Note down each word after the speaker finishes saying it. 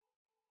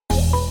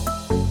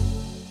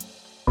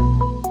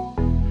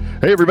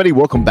Hey, everybody,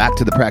 welcome back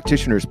to the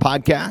Practitioners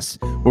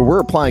Podcast, where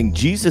we're applying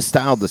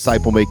Jesus-style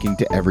disciple making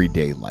to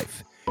everyday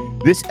life.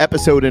 This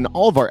episode and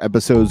all of our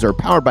episodes are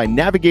powered by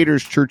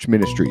Navigators Church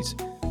Ministries,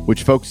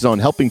 which focuses on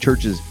helping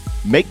churches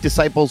make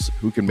disciples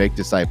who can make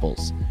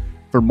disciples.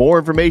 For more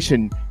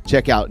information,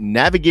 check out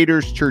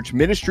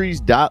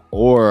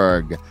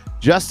navigatorschurchministries.org.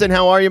 Justin,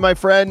 how are you, my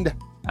friend?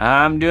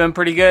 I'm doing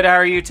pretty good. How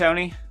are you,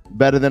 Tony?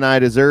 Better than I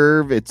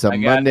deserve. It's a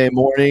Monday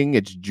morning.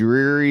 It's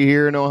dreary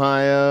here in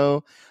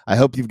Ohio. I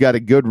hope you've got a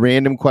good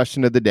random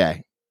question of the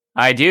day.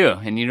 I do,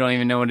 and you don't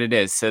even know what it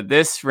is. So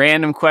this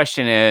random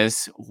question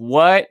is,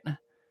 what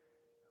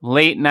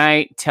late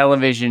night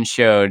television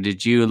show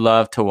did you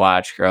love to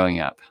watch growing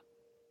up?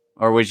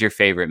 Or was your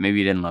favorite? Maybe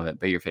you didn't love it,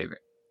 but your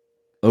favorite.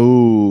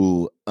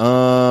 Oh,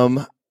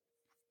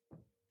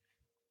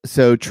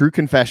 so true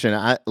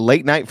confession,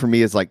 late night for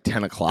me is like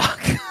 10 o'clock.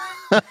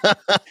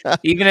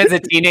 Even as a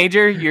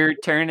teenager, you're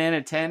turning in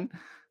at 10?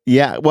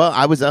 Yeah, well,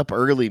 I was up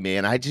early,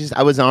 man. I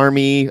was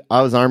Army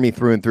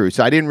through and through.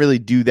 So I didn't really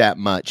do that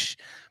much.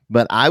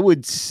 But I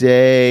would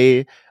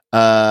say,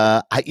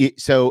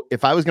 so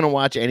if I was going to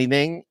watch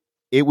anything,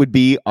 it would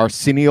be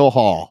Arsenio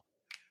Hall.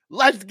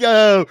 Let's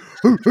go.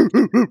 You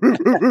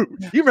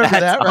remember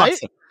that, right?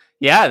 Awesome.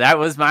 Yeah, that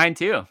was mine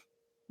too.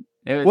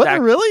 Was it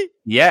really?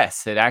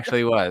 Yes, it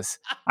actually was.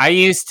 I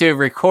used to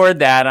record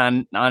that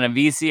on a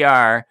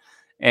VCR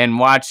and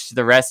watch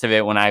the rest of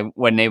it when I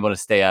wasn't able to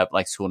stay up,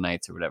 like school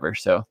nights or whatever.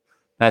 So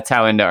that's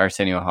how into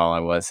Arsenio Hall I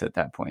was at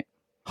that point.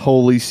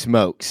 Holy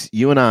smokes.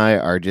 You and I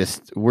are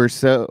we're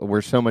so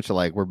much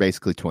alike. We're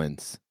basically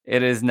twins.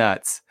 It is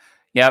nuts.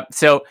 Yep.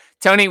 So,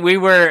 Tony, we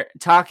were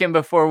talking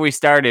before we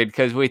started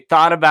because we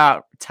thought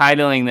about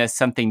titling this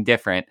something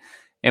different.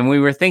 And we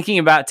were thinking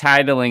about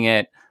titling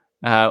it,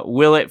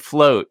 Will It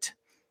Float?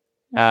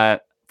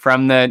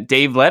 From the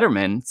Dave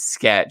Letterman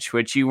sketch,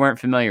 which you weren't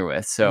familiar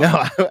with. So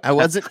no, I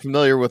wasn't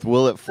familiar with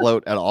Will It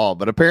Float at all.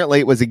 But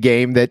apparently it was a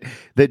game that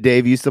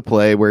Dave used to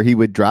play where he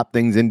would drop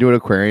things into an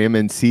aquarium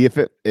and see if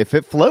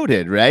it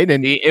floated, right?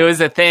 And it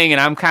was a thing, and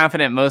I'm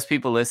confident most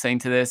people listening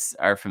to this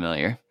are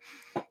familiar.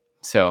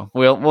 So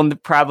we'll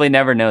probably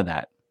never know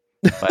that.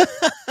 But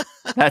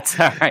that's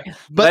all right.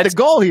 But the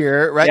goal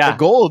here, right? Yeah. The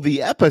goal of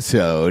the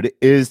episode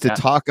is to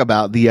talk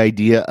about the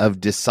idea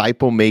of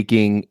disciple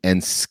making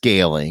and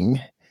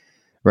scaling.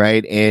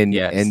 Right. And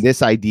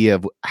this idea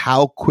of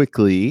how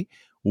quickly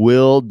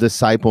will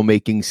disciple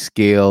making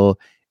scale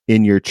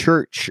in your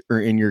church or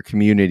in your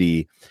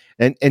community.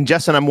 And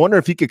Justin, I'm wondering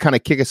if you could kind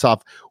of kick us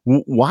off.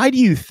 Why do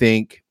you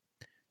think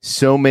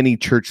so many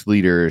church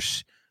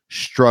leaders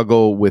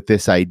struggle with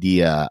this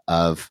idea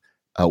of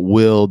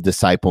will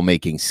disciple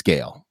making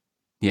scale?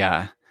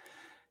 Yeah.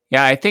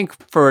 Yeah, I think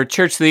for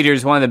church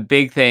leaders, one of the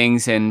big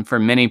things, and for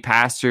many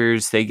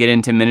pastors, they get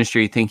into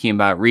ministry thinking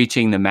about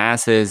reaching the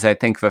masses. I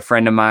think of a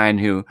friend of mine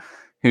who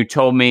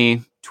told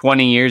me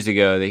 20 years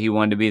ago that he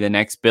wanted to be the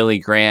next Billy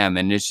Graham,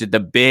 and it's just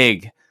the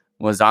big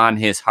was on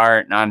his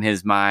heart and on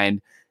his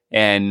mind.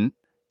 And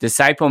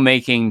disciple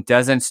making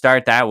doesn't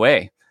start that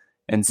way.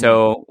 And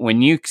so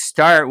when you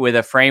start with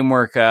a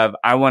framework of,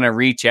 I want to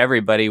reach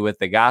everybody with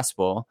the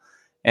gospel,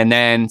 and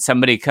then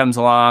somebody comes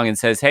along and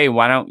says, hey,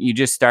 why don't you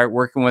just start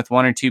working with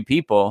one or two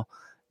people?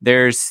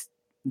 There's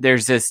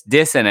this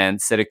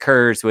dissonance that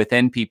occurs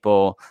within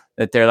people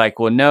that they're like,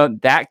 well, no,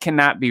 that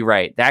cannot be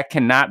right. That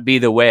cannot be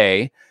the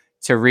way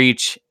to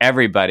reach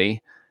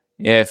everybody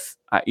if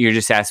you're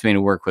just asking me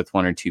to work with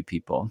one or two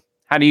people.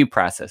 How do you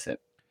process it?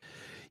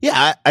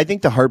 Yeah, I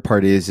think the hard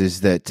part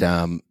is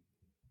that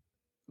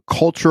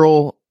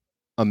cultural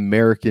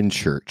American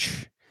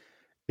church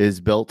is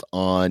built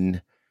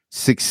on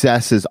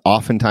success is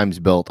oftentimes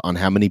built on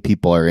how many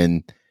people are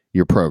in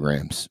your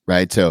programs,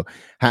 right? So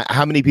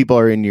how many people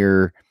are in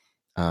your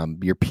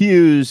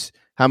pews,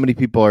 how many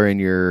people are in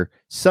your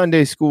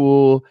Sunday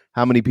school,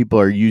 how many people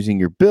are using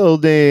your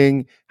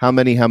building, how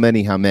many.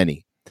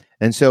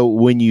 And so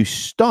when you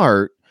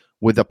start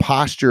with a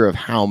posture of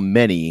how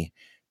many,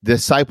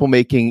 disciple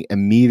making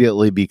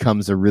immediately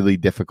becomes a really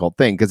difficult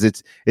thing because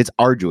it's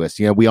arduous.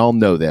 You know, we all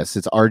know this.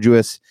 It's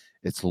arduous,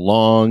 it's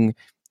long,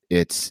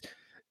 it's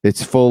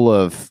full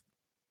of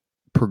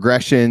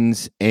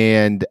progressions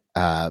and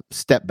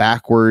step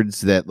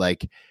backwards that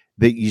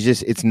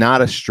it's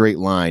not a straight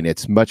line.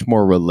 It's much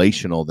more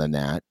relational than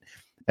that.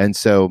 And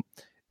so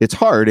it's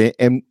hard.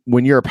 And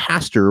when you're a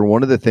pastor,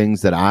 one of the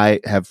things that I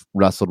have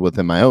wrestled with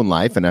in my own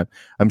life, and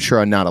I'm sure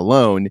I'm not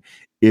alone,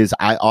 is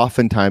I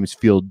oftentimes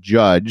feel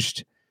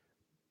judged,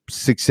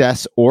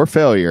 success or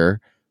failure,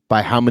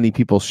 by how many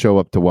people show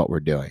up to what we're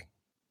doing.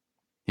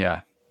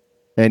 Yeah.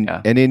 And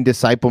in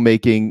disciple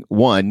making,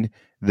 one,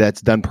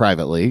 that's done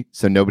privately,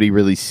 so nobody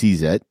really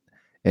sees it.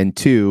 And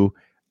two,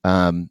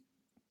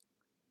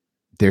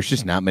 there's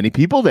just not many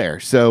people there.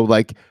 So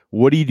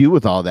what do you do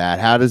with all that?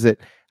 How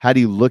do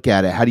you look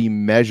at it? How do you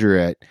measure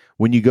it?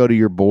 When you go to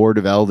your board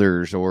of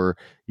elders or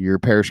your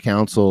parish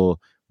council,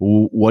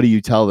 what do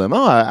you tell them?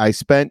 Oh, I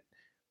spent,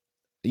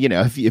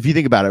 if you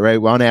think about it,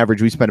 right? Well, on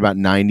average, we spend about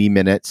 90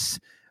 minutes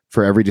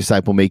for every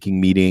disciple making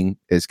meeting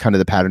is kind of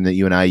the pattern that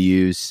you and I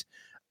use.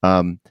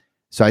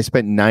 So I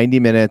spent 90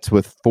 minutes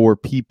with 4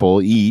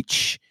 people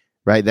each,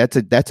 right?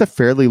 That's a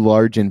fairly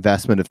large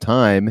investment of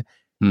time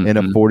in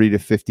a 40 to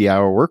 50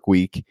 hour work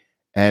week.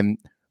 And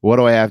what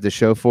do I have to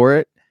show for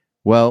it?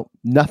 Well,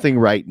 nothing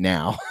right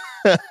now.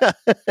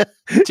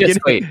 Just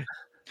wait.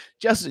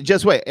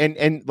 Just wait.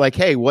 And like,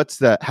 hey,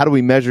 how do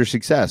we measure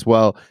success?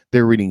 Well,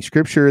 they're reading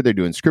scripture, they're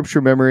doing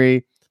scripture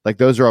memory. Like,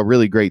 those are all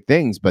really great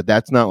things, but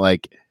that's not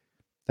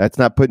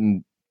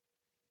putting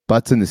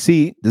butts in the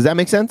seat. Does that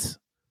make sense?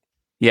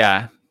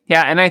 Yeah.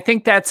 Yeah. And I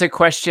think that's a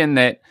question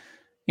that,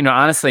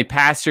 honestly,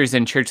 pastors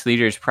and church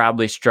leaders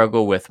probably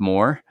struggle with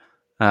more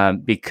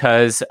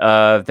because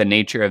of the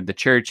nature of the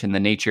church and the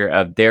nature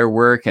of their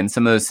work and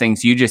some of those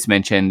things you just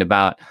mentioned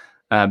about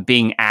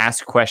being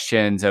asked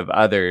questions of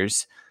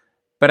others.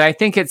 But I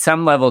think at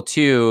some level,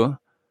 too,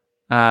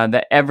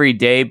 the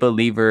everyday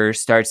believer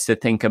starts to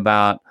think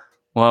about,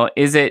 well,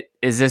 is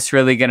this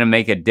really going to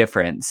make a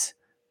difference?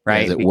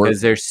 Right? Yeah,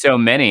 because there's so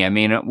many. I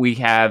mean, we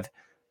have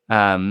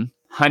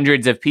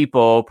hundreds of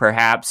people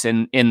perhaps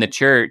in the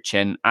church,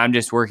 and I'm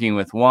just working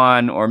with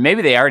one, or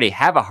maybe they already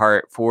have a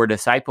heart for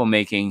disciple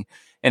making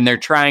and they're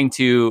trying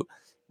to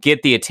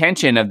get the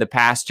attention of the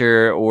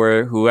pastor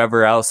or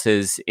whoever else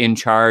is in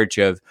charge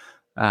of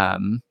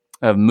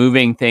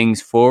moving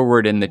things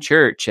forward in the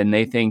church. And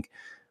they think,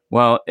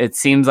 well, it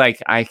seems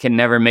like I can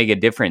never make a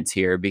difference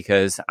here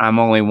because I'm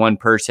only one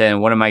person.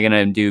 What am I going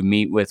to do?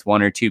 Meet with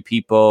 1 or 2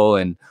 people?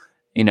 And,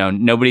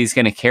 nobody's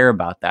going to care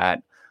about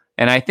that.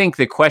 And I think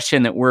the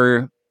question that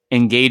we're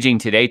engaging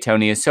today,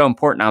 Tony, is so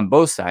important on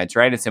both sides,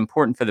 right? It's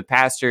important for the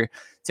pastor.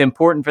 It's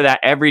important for that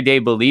everyday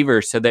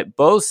believer so that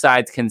both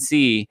sides can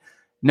see,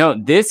 no,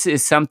 this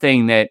is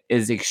something that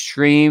is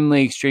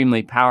extremely,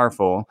 extremely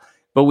powerful,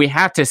 but we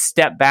have to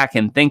step back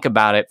and think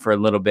about it for a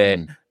little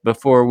bit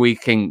before we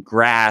can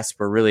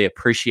grasp or really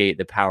appreciate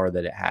the power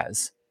that it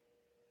has.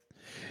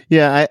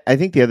 Yeah, I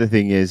think the other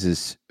thing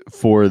is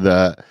for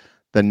the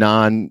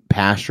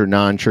non-pastor,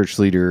 non-church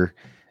leader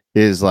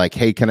is like,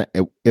 hey,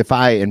 if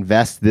I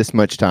invest this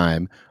much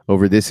time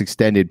over this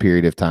extended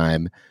period of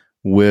time,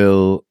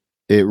 will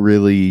it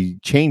really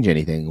change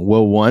anything?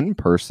 Will one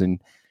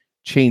person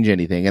change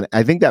anything? And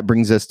I think that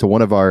brings us to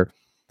one of our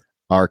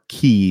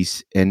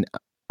keys in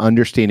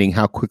understanding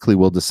how quickly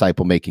will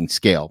disciple making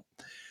scale.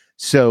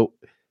 So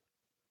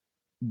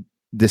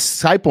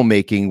disciple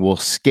making will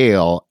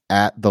scale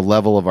at the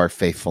level of our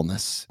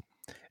faithfulness.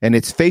 And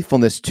it's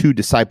faithfulness to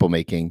disciple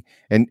making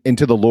and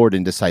to the Lord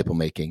in disciple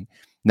making.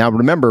 Now,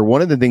 remember,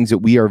 one of the things that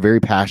we are very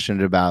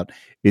passionate about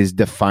is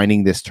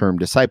defining this term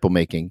disciple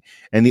making.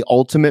 And the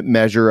ultimate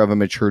measure of a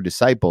mature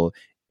disciple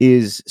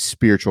is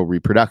spiritual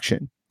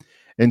reproduction.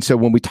 And so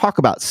when we talk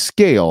about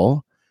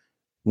scale,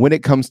 when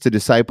it comes to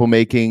disciple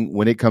making,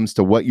 when it comes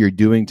to what you're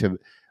doing to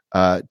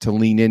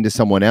lean into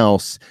someone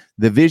else,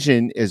 the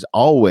vision is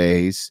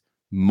always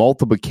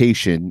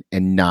multiplication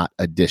and not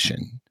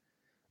addition.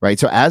 Right?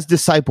 So as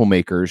disciple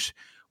makers,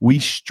 we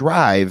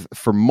strive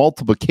for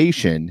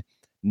multiplication,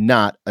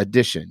 not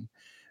addition.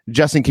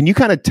 Justin, can you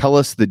kind of tell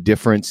us the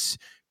difference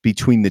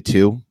between the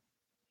two?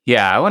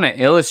 Yeah, I want to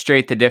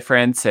illustrate the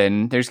difference,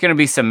 and there's going to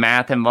be some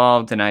math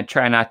involved, and I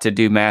try not to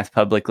do math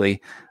publicly,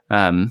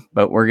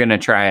 but we're going to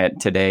try it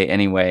today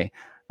anyway.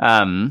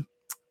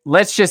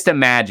 Let's just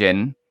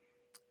imagine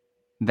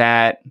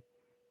that,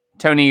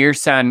 Tony, your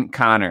son,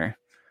 Connor,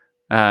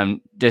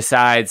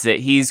 decides that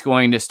he's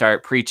going to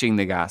start preaching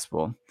the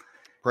gospel.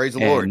 Praise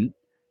the Lord.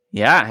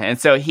 Yeah. And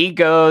so he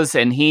goes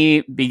and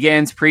he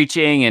begins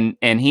preaching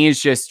and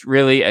he's just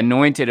really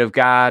anointed of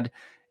God.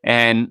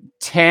 And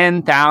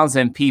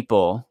 10,000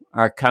 people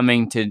are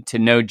coming to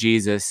know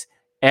Jesus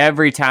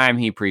every time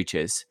he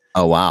preaches.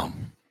 Oh, wow.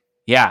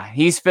 Yeah.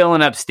 He's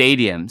filling up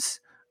stadiums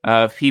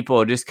of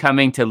people just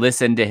coming to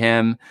listen to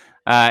him.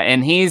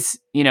 And he's,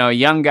 a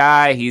young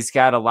guy. He's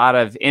got a lot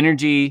of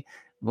energy,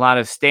 a lot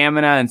of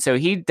stamina. And so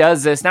he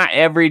does this not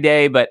every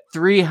day, but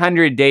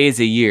 300 days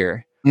a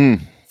year.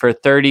 For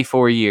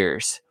 34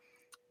 years,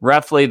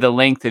 roughly the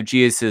length of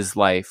Jesus's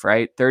life,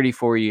 right?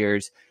 34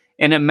 years.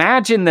 And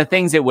imagine the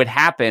things that would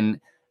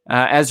happen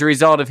as a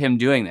result of him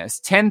doing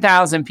this.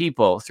 10,000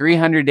 people,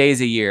 300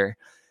 days a year.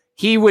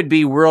 He would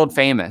be world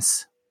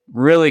famous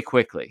really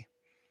quickly,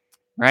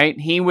 right?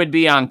 He would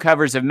be on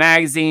covers of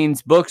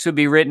magazines. Books would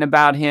be written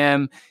about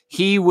him.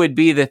 He would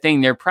be the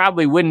thing. There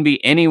probably wouldn't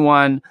be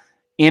anyone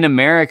in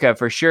America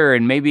for sure,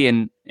 and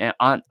maybe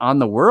on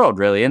the world,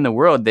 really, in the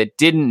world, that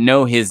didn't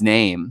know his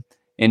name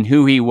and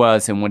who he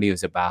was and what he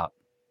was about.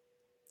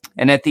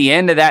 And at the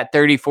end of that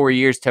 34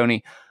 years,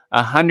 Tony,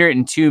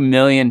 102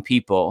 million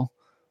people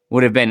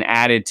would have been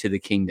added to the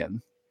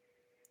kingdom.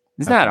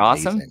 Isn't that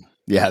awesome? Amazing.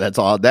 Yeah, that's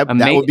all. That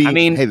would be,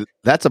 hey,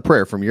 that's a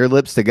prayer from your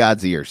lips to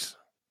God's ears.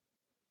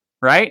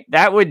 Right?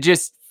 That would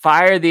just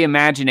fire the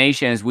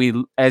imagination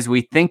as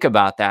we think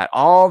about that.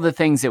 All the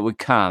things that would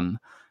come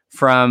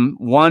from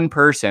one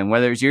person,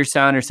 whether it's your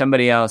son or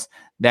somebody else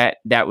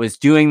that was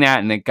doing that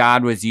and that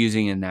God was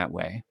using in that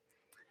way.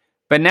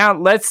 But now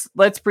let's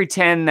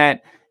pretend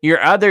that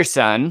your other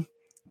son,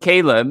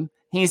 Caleb,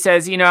 he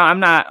says, I'm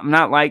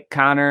not like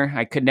Connor.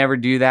 I could never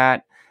do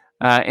that.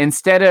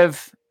 Instead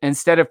of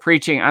instead of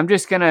preaching, I'm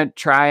just going to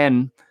try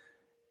and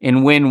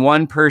win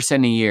one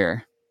person a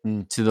year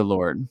to the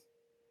Lord.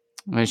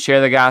 I'm going to share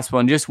the gospel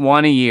in just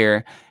one a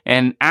year.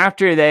 And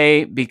after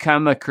they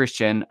become a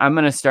Christian, I'm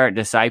going to start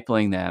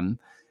discipling them.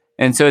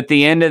 And so at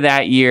the end of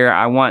that year,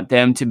 I want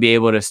them to be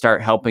able to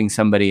start helping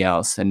somebody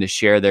else and to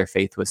share their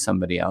faith with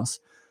somebody else.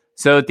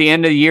 So at the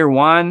end of year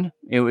 1,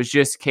 it was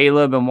just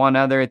Caleb and one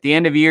other. At the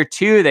end of year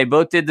 2, they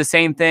both did the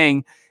same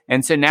thing.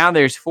 And so now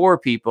there's 4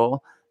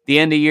 people. At the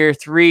end of year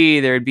 3,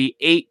 there'd be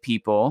 8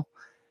 people.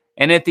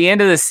 And at the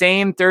end of the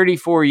same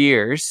 34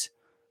 years,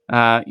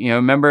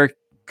 remember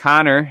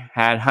Connor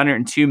had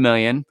 102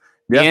 million.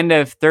 At the end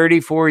of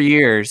 34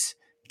 years,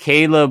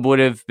 Caleb would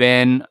have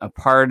been a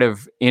part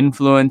of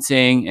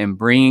influencing and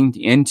bringing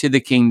into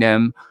the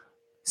kingdom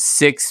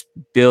 6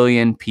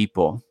 billion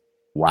people.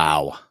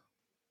 Wow.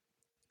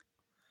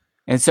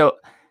 And so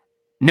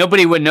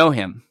nobody would know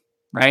him,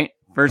 right?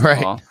 First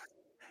of all.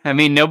 I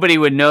mean, nobody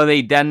would know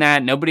they'd done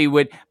that. Nobody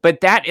would.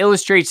 But that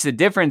illustrates the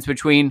difference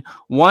between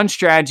one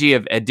strategy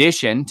of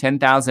addition,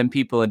 10,000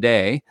 people a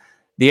day,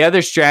 the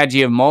other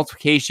strategy of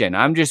multiplication.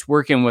 I'm just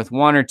working with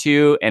 1 or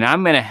 2, and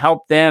I'm going to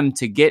help them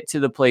to get to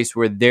the place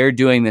where they're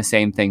doing the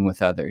same thing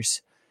with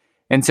others.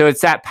 And so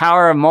it's that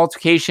power of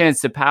multiplication.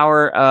 It's the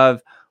power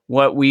of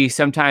what we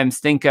sometimes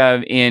think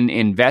of in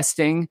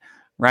investing,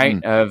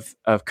 right? Of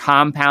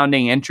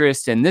compounding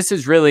interest. And this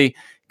is really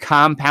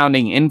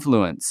compounding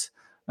influence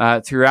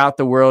throughout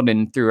the world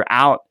and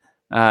throughout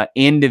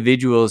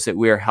individuals that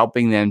we are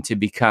helping them to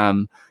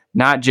become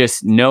not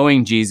just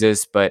knowing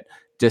Jesus, but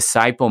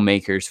disciple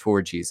makers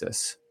for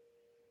Jesus.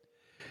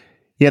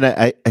 Yeah,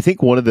 and I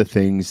think one of the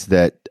things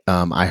that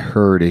I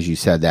heard as you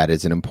said that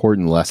is an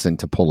important lesson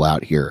to pull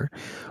out here,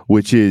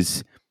 which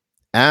is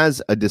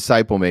as a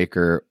disciple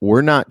maker,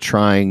 we're not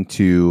trying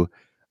to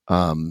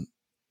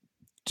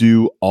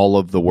do all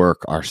of the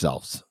work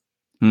ourselves,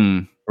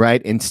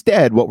 right?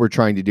 Instead, what we're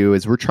trying to do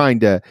is we're trying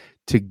to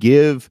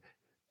give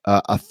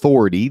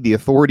authority, the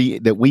authority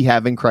that we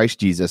have in Christ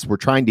Jesus, we're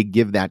trying to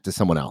give that to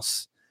someone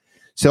else.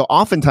 So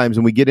oftentimes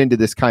when we get into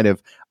this kind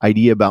of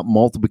idea about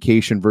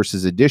multiplication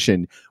versus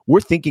addition, we're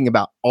thinking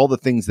about all the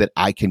things that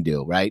I can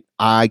do, right?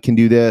 I can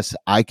do this,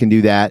 I can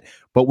do that.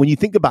 But when you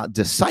think about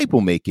disciple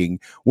making,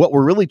 what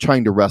we're really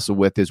trying to wrestle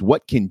with is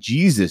what can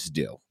Jesus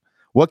do?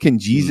 What can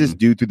Jesus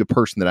do through the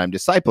person that I'm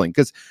discipling?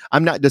 Because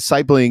I'm not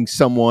discipling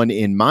someone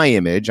in my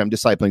image, I'm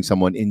discipling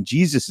someone in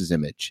Jesus's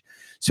image.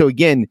 So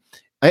again,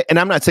 and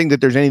I'm not saying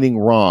that there's anything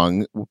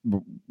wrong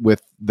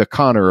with the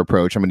Connor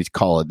approach. I'm going to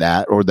call it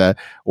that,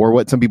 or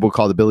what some people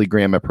call the Billy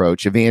Graham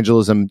approach.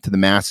 Evangelism to the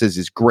masses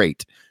is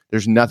great.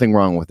 There's nothing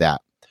wrong with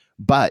that.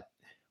 But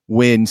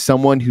when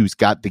someone who's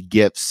got the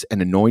gifts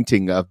and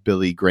anointing of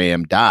Billy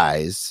Graham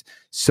dies,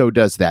 so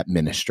does that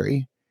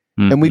ministry.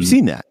 And we've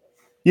seen that.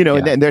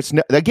 And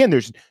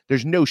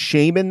there's no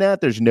shame in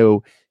that. There's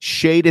no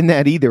shade in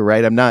that either,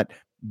 right?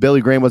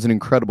 Billy Graham was an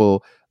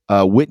incredible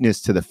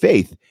witness to the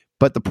faith.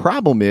 But the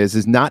problem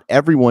is not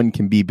everyone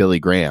can be Billy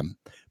Graham,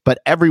 but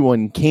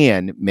everyone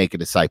can make a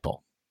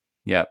disciple.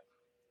 Yep.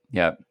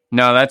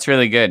 No, that's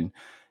really good.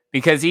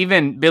 Because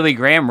even Billy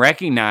Graham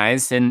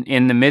recognized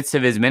in the midst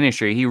of his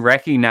ministry, he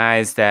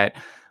recognized that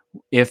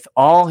if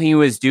all he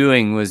was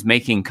doing was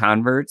making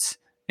converts,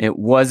 it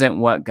wasn't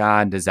what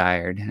God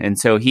desired. And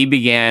so he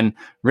began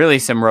really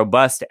some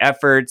robust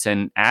efforts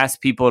and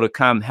asked people to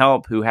come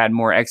help who had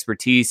more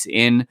expertise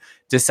in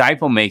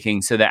disciple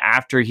making, so that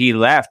after he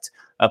left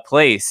a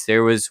place,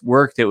 there was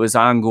work that was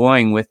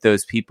ongoing with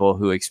those people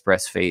who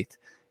expressed faith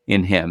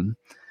in him.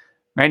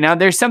 Right now,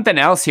 there's something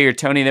else here,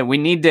 Tony, that we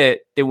need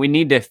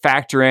to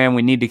factor in.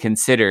 We need to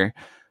consider,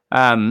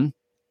 the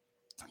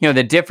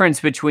difference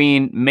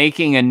between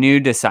making a new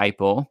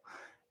disciple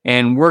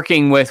and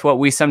working with what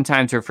we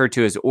sometimes refer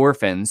to as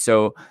orphans.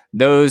 So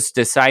those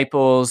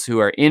disciples who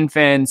are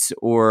infants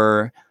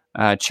or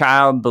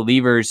child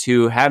believers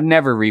who have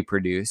never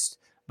reproduced,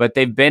 but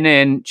they've been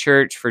in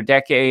church for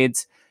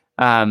decades.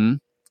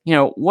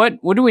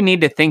 What do we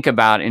need to think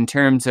about in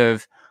terms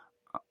of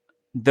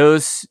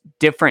those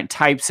different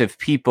types of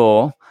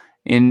people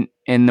in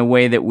the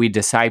way that we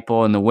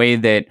disciple and the way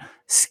that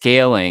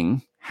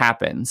scaling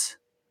happens?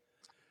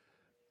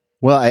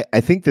 Well, I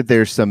think that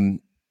there's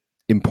some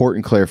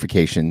important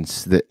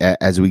clarifications that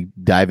as we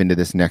dive into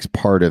this next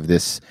part of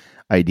this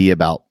idea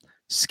about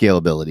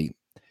scalability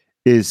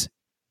is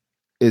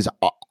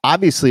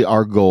obviously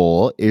our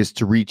goal is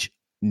to reach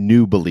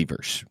new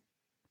believers.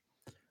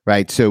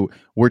 Right. So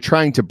we're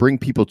trying to bring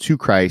people to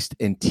Christ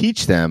and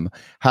teach them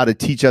how to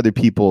teach other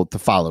people to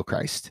follow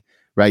Christ.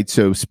 Right.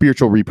 So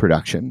spiritual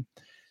reproduction.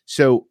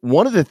 So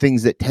one of the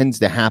things that tends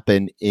to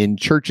happen in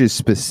churches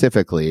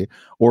specifically,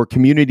 or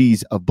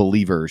communities of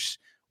believers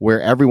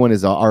where everyone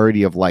is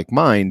already of like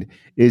mind,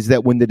 is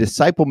that when the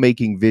disciple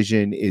making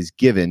vision is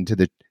given to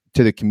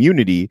the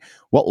community,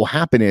 what will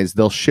happen is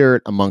they'll share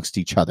it amongst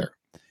each other.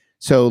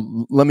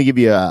 So let me give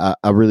you a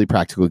really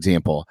practical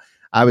example.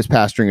 I was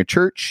pastoring a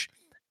church,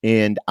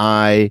 and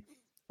I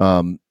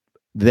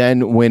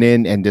then went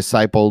in and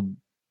discipled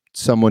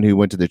someone who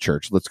went to the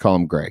church. Let's call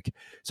him Greg.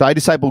 So I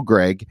discipled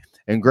Greg,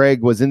 And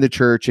Greg was in the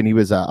church, and he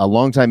was a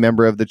longtime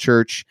member of the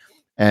church.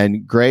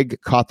 And Greg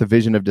caught the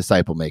vision of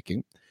disciple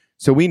making.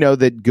 So we know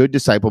that good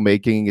disciple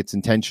making, it's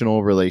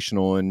intentional,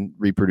 relational, and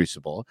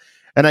reproducible.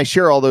 And I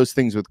share all those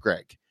things with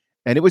Greg.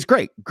 And it was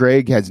great.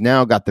 Greg has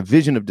now got the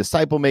vision of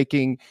disciple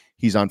making.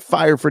 He's on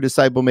fire for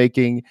disciple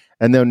making.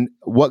 And then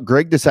what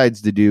Greg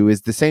decides to do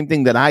is the same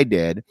thing that I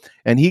did.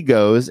 And he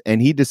goes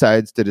and he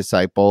decides to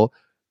disciple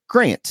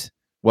Grant.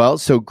 Well,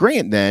 so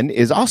Grant then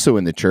is also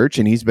in the church,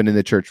 and he's been in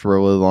the church for a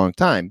really long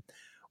time.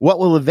 What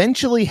will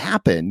eventually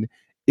happen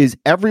is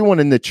everyone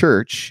in the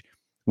church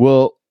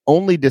will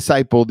only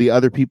disciple the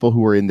other people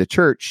who are in the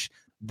church.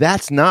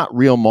 That's not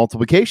real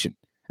multiplication.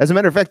 As a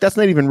matter of fact, that's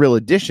not even real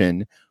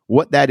addition.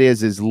 What that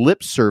is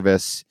lip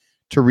service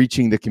to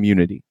reaching the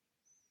community,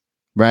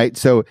 right?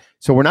 So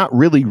we're not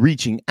really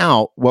reaching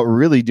out. What we're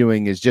really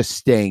doing is just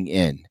staying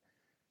in.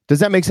 Does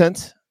that make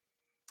sense?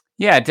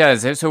 Yeah, it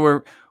does.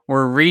 So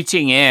we're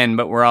reaching in,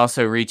 but we're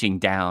also reaching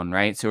down,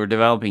 right? So we're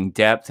developing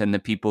depth in the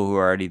people who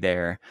are already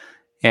there.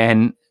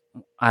 And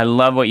I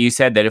love what you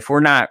said, that if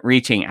we're not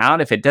reaching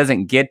out, if it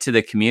doesn't get to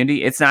the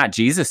community, it's not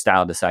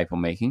Jesus-style disciple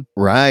making.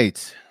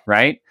 Right.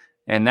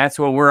 And that's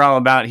what we're all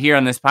about here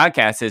on this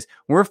podcast, is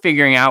we're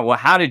figuring out, well,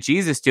 how did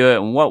Jesus do it,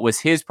 and what was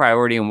his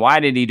priority, and why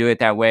did he do it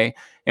that way?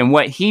 And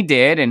what he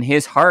did, and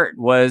his heart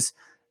was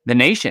the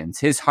nations.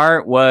 His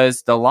heart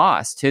was the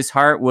lost. His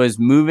heart was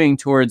moving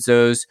towards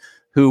those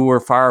who were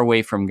far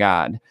away from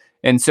God.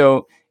 And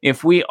so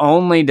if we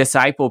only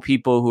disciple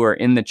people who are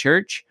in the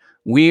church,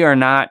 we're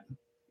not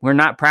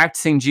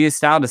practicing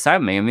Jesus-style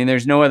disciple making. I mean,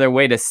 there's no other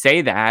way to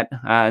say that,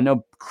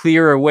 no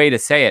clearer way to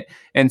say it.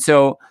 And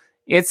so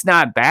it's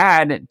not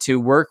bad to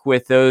work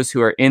with those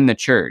who are in the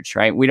church,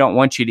 right? We don't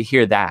want you to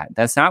hear that.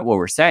 That's not what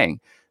we're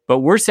saying. But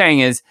we're saying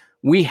is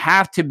we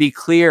have to be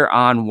clear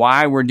on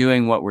why we're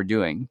doing what we're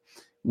doing.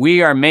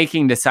 We are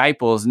making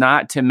disciples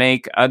not to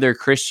make other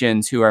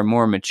Christians who are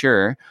more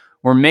mature.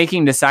 We're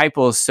making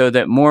disciples so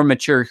that more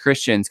mature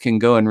Christians can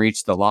go and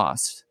reach the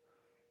lost,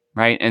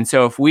 right? And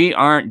so if we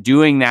aren't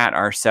doing that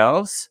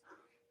ourselves,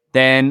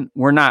 then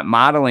we're not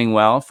modeling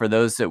well for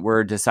those that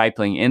we're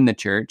discipling in the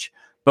church.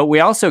 But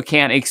we also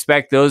can't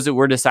expect those that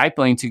we're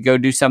discipling to go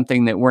do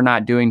something that we're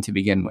not doing to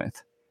begin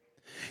with.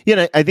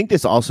 Yeah, I think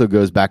this also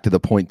goes back to the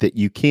point that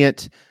you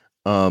can't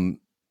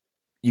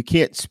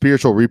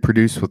spiritual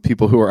reproduce with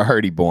people who are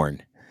already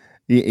born.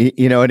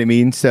 You know what I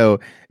mean? So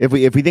if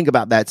we think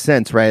about that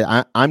sense,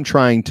 right? I'm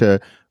trying to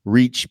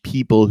reach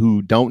people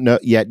who don't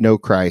yet know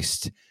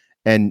Christ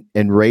and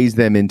raise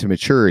them into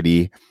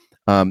maturity.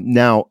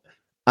 Now,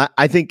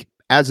 I think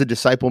as a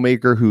disciple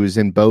maker who is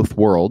in both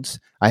worlds,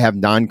 I have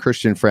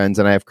non-Christian friends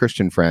and I have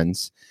Christian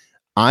friends.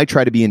 I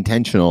try to be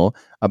intentional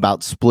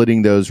about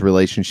splitting those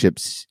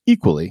relationships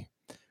equally,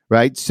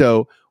 right?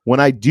 So when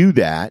I do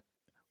that,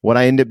 what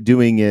I end up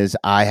doing is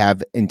I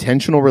have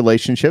intentional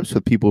relationships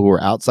with people who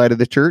are outside of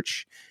the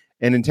church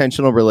and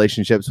intentional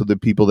relationships with the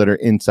people that are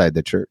inside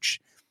the church.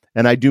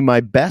 And I do my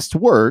best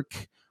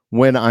work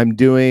when I'm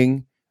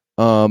doing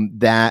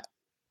that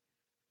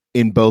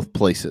in both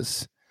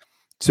places.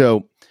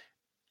 So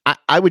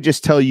I would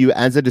just tell you,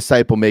 as a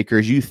disciple maker,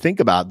 as you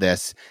think about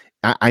this,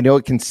 I know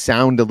it can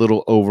sound a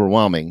little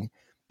overwhelming,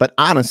 but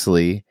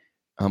honestly,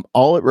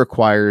 all it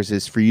requires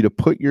is for you to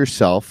put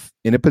yourself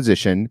in a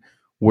position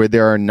where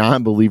there are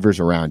non-believers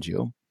around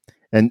you.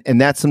 And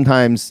that's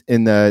sometimes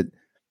in the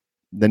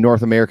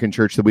North American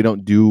church that we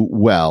don't do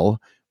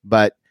well,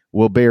 but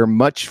will bear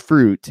much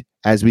fruit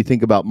as we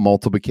think about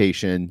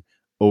multiplication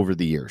over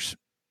the years.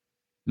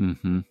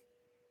 Mm-hmm.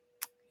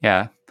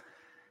 Yeah,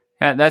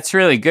 that's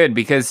really good,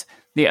 because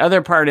the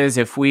other part is,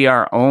 if we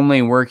are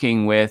only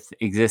working with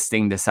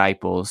existing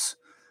disciples,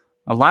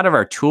 a lot of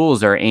our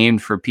tools are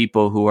aimed for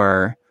people who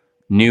are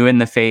new in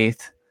the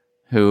faith,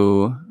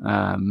 who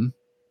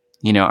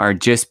are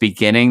just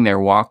beginning their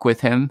walk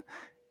with him.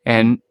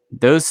 And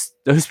those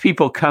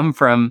people come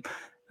from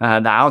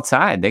the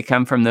outside. They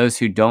come from those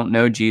who don't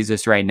know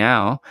Jesus right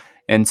now.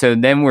 And so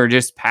then we're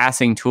just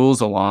passing tools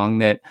along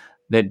that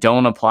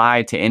don't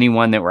apply to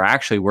anyone that we're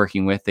actually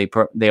working with.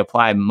 They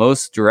apply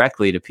most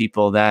directly to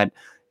people that,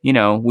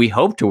 we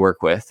hope to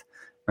work with,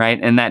 right?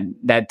 And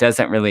that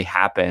doesn't really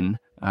happen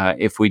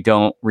if we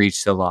don't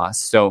reach the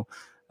lost. So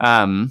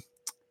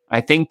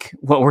I think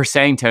what we're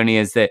saying, Tony,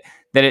 is that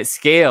it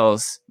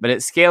scales, but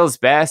it scales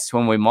best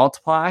when we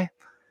multiply,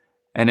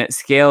 and it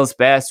scales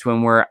best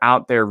when we're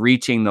out there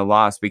reaching the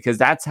lost, because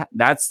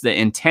that's the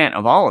intent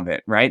of all of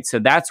it, right? So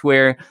that's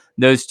where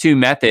those two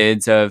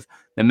methods, of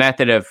the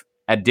method of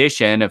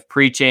addition, of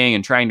preaching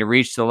and trying to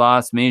reach the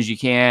lost as many as you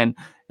can,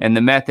 and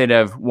the method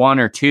of one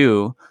or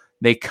two,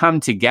 they come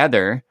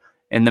together,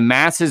 and the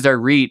masses are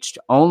reached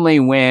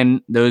only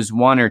when those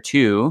one or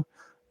two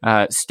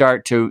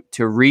start to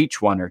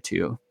reach one or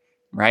two,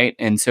 right?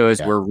 And so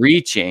as we're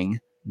reaching,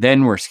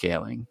 then we're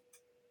scaling.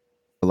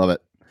 I love it.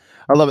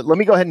 Let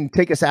me go ahead and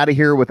take us out of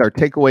here with our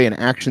takeaway and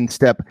action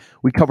step.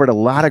 We covered a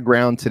lot of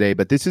ground today,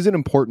 but this is an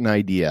important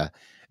idea.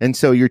 And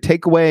so your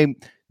takeaway: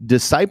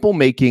 disciple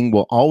making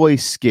will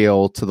always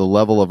scale to the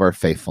level of our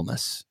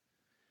faithfulness.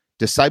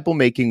 Disciple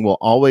making will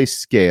always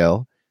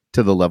scale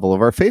to the level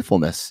of our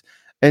faithfulness.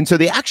 And so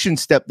the action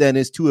step then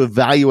is to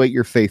evaluate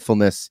your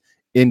faithfulness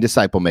in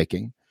disciple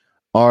making.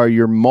 Are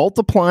you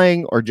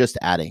multiplying or just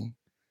adding?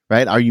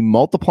 Right? Are you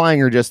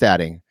multiplying or just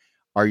adding?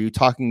 Are you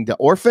talking to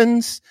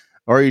orphans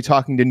or are you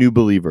talking to new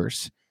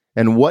believers?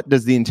 And what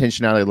does the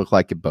intentionality look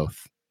like at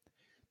both?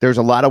 There's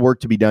a lot of work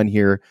to be done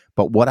here,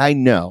 but what I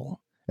know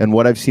and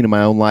what I've seen in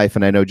my own life,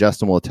 and I know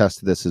Justin will attest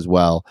to this as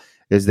well,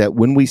 is that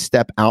when we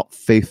step out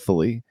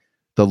faithfully,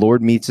 the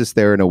Lord meets us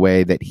there in a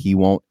way that he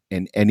won't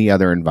in any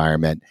other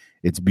environment.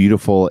 It's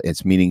beautiful,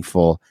 it's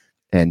meaningful,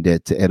 and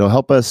it'll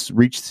help us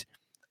reach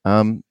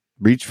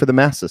for the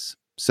masses.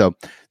 So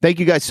thank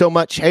you guys so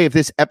much. Hey, if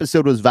this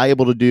episode was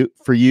valuable to do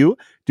for you,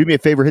 do me a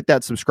favor, hit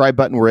that subscribe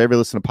button wherever you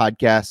listen to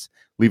podcasts,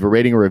 leave a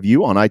rating or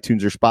review on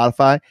iTunes or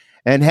Spotify.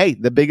 And hey,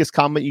 the biggest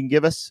comment you can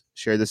give us,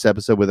 share this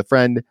episode with a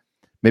friend,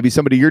 maybe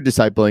somebody you're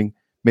discipling,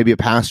 maybe a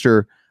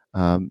pastor,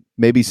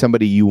 maybe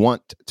somebody you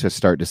want to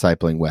start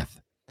discipling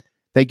with.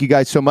 Thank you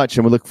guys so much,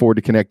 and we look forward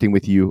to connecting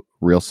with you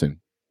real soon.